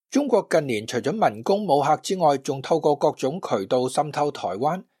中國近年除咗民工武嚇之外，仲透過各種渠道滲透台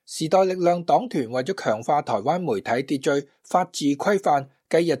灣。時代力量黨團為咗強化台灣媒體秩序、法治規範，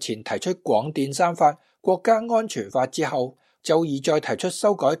繼日前提出廣電三法、國家安全法之後，就已再提出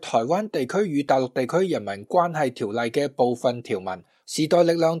修改台灣地區與大陸地區人民關係條例嘅部分條文。時代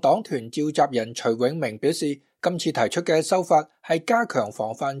力量黨團召集人徐永明表示，今次提出嘅修法係加強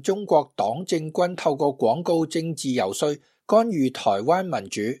防範中國黨政軍透過廣告政治遊說干預台灣民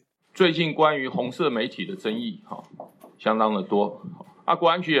主。最近關於紅色媒體的爭議相當的多，國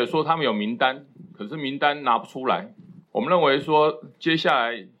安局也說他們有名單，可是名單拿不出來。我們認為說接下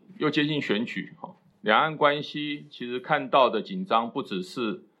來又接近選舉，兩岸關係其實看到的緊張不只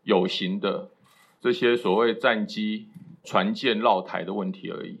是有形的這些所謂戰機船艦繞台的問題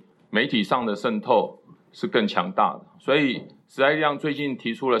而已，媒體上的滲透是更強大的。所以時代力量最近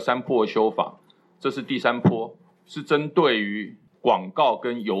提出了3波修法，這是第3波，是針對於廣告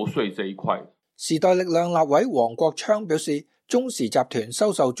跟遊說這一塊。時代力量立委黃國昌表示，中時集團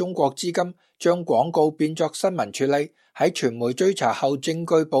收受中國資金，將廣告變作新聞處理，喺傳媒追查後證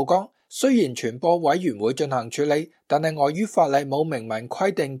據曝光。雖然傳播委員會進行處理，但係礙於法例冇明文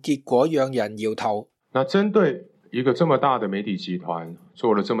規定，結果讓人搖頭。那針對一個這麼大的媒體集團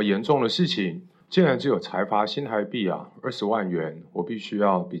做了這麼嚴重的事情，竟然只有裁罰新台幣20萬元，我必須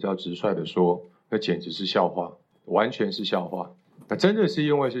要比較直率的說，那簡直是笑話，完全是笑話。那真的是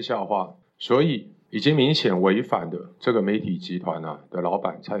因為是笑話，所以已經明顯違反的這個媒體集團的老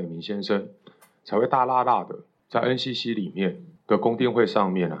闆蔡衍明先生，才會大辣辣的在 NCC 裡面的公聽會上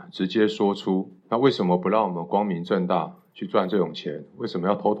面直接說出，那為什麼不讓我們光明正大去賺這種錢？為什麼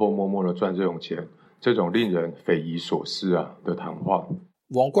要偷偷摸摸的賺這種錢？這種令人匪夷所思的談話。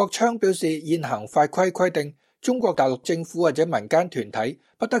黃國昌表示，現行法規規定，中國大陸政府或者民間團體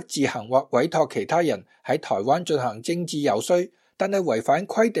不得自行或委託其他人喺台灣進行政治遊說，但係違反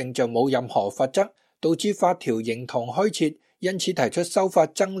規定就冇任何罰則，導致法條形同虛設，因此提出修法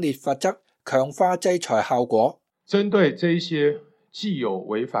增列罰則，強化制裁效果。針對這些既有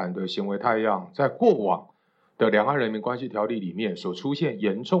違反的行為態樣，在過往的兩岸人民關係條例裡面所出現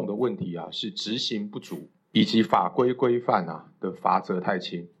嚴重的問題是執行不足，以及法規規範的罰則太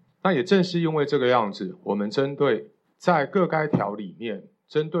輕。那也正是因為這個樣子，我們針對在各該條裡面，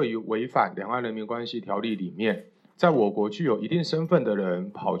針對於違反兩岸人民關係條例裡面，在我國具有一定身份的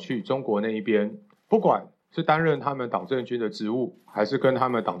人跑去中國那一邊，不管是擔任他們黨政軍的職務，還是跟他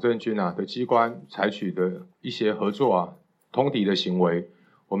們黨政軍的機關採取的一些合作通敵的行為，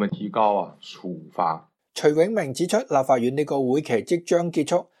我們提高處罰。徐永明指出，立法院呢個會期即將結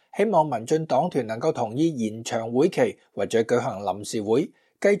束，希望民進黨團能夠同意延長會期或者舉行臨時會，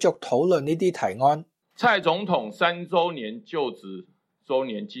繼續討論呢啲提案。蔡總統3週年就職週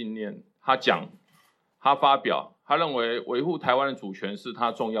年紀念，他發表，他認為維護台灣的主權是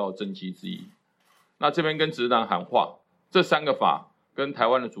他重要的政績之一。那這邊跟執黨喊話，這3個法跟台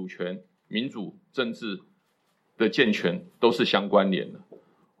灣的主權、民主、政治的健全都是相關聯的。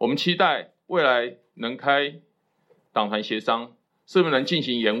我們期待未來能開黨團協商，是不是能進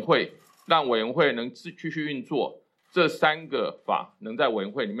行研會，讓委員會能繼續運作，這3個法能在委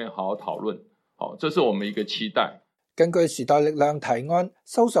員會裡面好好討論。好，這是我們一個期待。根據時代力量提案，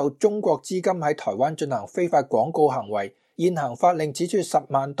收受中國資金喺台灣進行非法廣告行為，現行法令只處10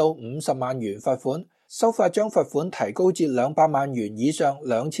萬到50萬元罰款，修法將罰款提高至200萬元以上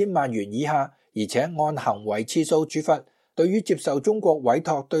2000萬元以下，而且按行為次數處罰。對於接受中國委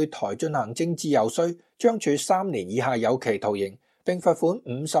託對台進行政治遊說，將處3年以下有期徒刑，並罰款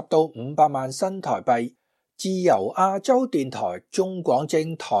50到500萬新台幣。自由亞洲電台鍾廣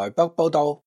政台北報道。